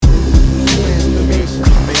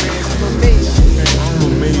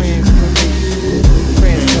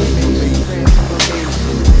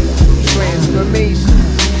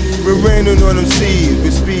them seas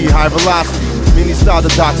with speed, high velocity. Many style the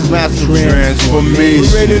doctor's mastery. Transformation.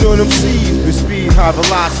 We're raining on them seas with speed, high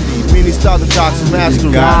velocity. Many style the doctor's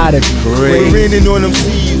mastery. Gotta be crazy. We're raining on them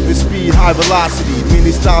seas with speed, high velocity.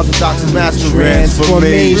 Many styles the doctor's mastery.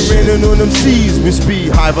 Transformation. We're raining on them seas with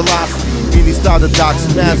speed, high velocity. Many style the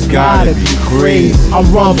doctor's mastery. Gotta be crazy. I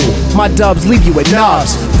rumble, my dubs leave you with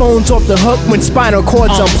nubs. Phones off the hook when spinal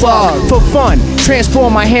cords unplugged. For fun,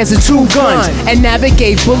 transform my hands into guns and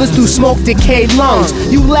navigate bullets through smoke decayed lungs.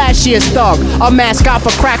 You last year's thug, a mascot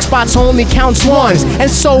for crack spots only counts ones, and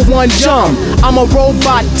so one jump. I'm a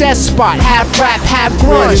robot despot, half rap, half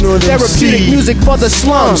grunge. Therapeutic music for the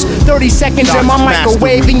slums. 30 seconds in my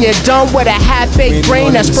microwave and you're done with a half-baked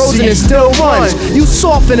brain that's frozen and still runs. You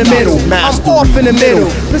soft in the middle, I'm off in the middle.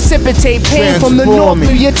 Precipitate pain from the north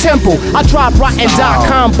through your temple. I drop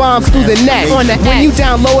rotten.com bombs through the net. When you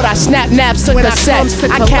download, I snap naps to cassettes.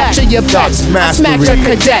 I capture your pets. I smack your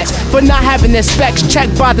cadets for not having their specs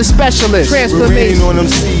checked by the specialist. We're raining on them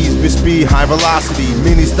seas with speed, high velocity.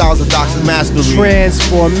 Many styles of doctor's mastery.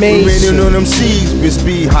 Transformation. We're raining on them seas with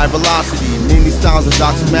speed, high velocity. Many styles of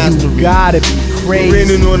doctor's mastery. Gotta be crazy. We're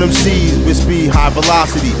raining on them seas with speed, high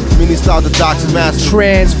velocity. Many styles of doctor's mastery.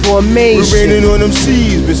 Transformation. We're raining on them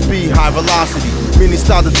seas with speed, high velocity. Many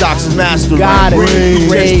styles of doctor's mastery. Gotta be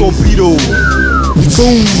crazy. Torpedo.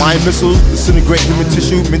 Boom. Mind missiles, disintegrate human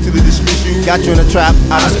tissue, mentally dismiss you. Got you in a trap,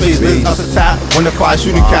 out of space, out of tap. When the fire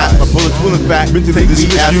shooting cat, my bullets will back, mentally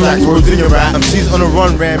dismiss you. Words in your rap. MCs on the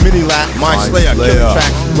run, ran mini lap. Mind slayer, killing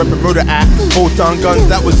tracks, weapon murder act. Photon guns,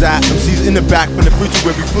 that was that. MCs in the back from the future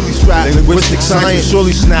where we fully strapped. Linguistic science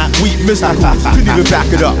surely snap. Weak mysticals, couldn't even back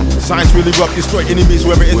it up. Science really rough, destroy enemies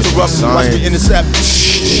wherever interrupts. Watch me intercept.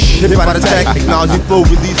 Hit by the tech, acknowledge flow,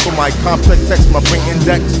 release from my complex text, my brain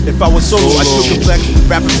index. If I was solo, I still complex.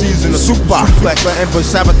 Rapper season, a super flex. My emperor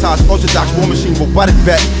sabotage, orthodox war machine, robotic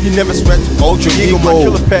vet. He never sweats. Ultra ego, my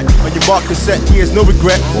killer pet. On your mark cassette, he has no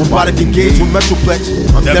regret. Robotic engage with Metroplex.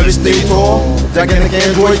 I'm devastator. Gigantic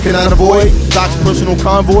android cannot avoid. Doc's personal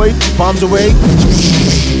convoy, bombs away.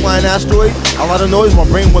 Flying asteroid, a lot of noise, my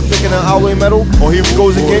brain went thicker than alloy metal. Oh, here he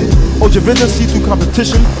goes again. Ultra vision, see through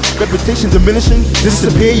competition. Reputation diminishing.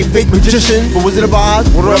 Disappear, you fake magician. But was it about?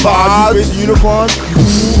 What about? You race a unicorn.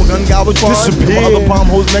 Boom, a gun galvatron. Disappear. My other palm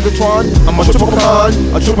holds Megatron. I'm a triple con,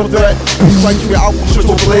 a triple threat. Strike you out from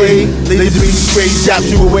triple play. Laser beam spray, zaps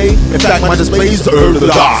you away. In fact, my display's the herb of the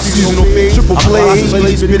dark. Seasonal phase, triple play.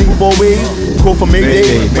 Blaze spitting 4 ways. Call for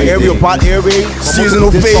Mayday. My aerial bot air raid. Seasonal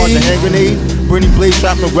phase. The hand grenade. Burning blade,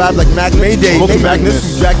 shrapnel grab like magnet. Mayday. Local magnets,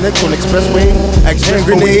 we drag necks on expressway. Hand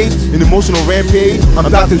grenades, an emotional rampage. I'm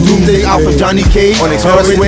Dr. Doomsday, Alpha Johnny K on expressway.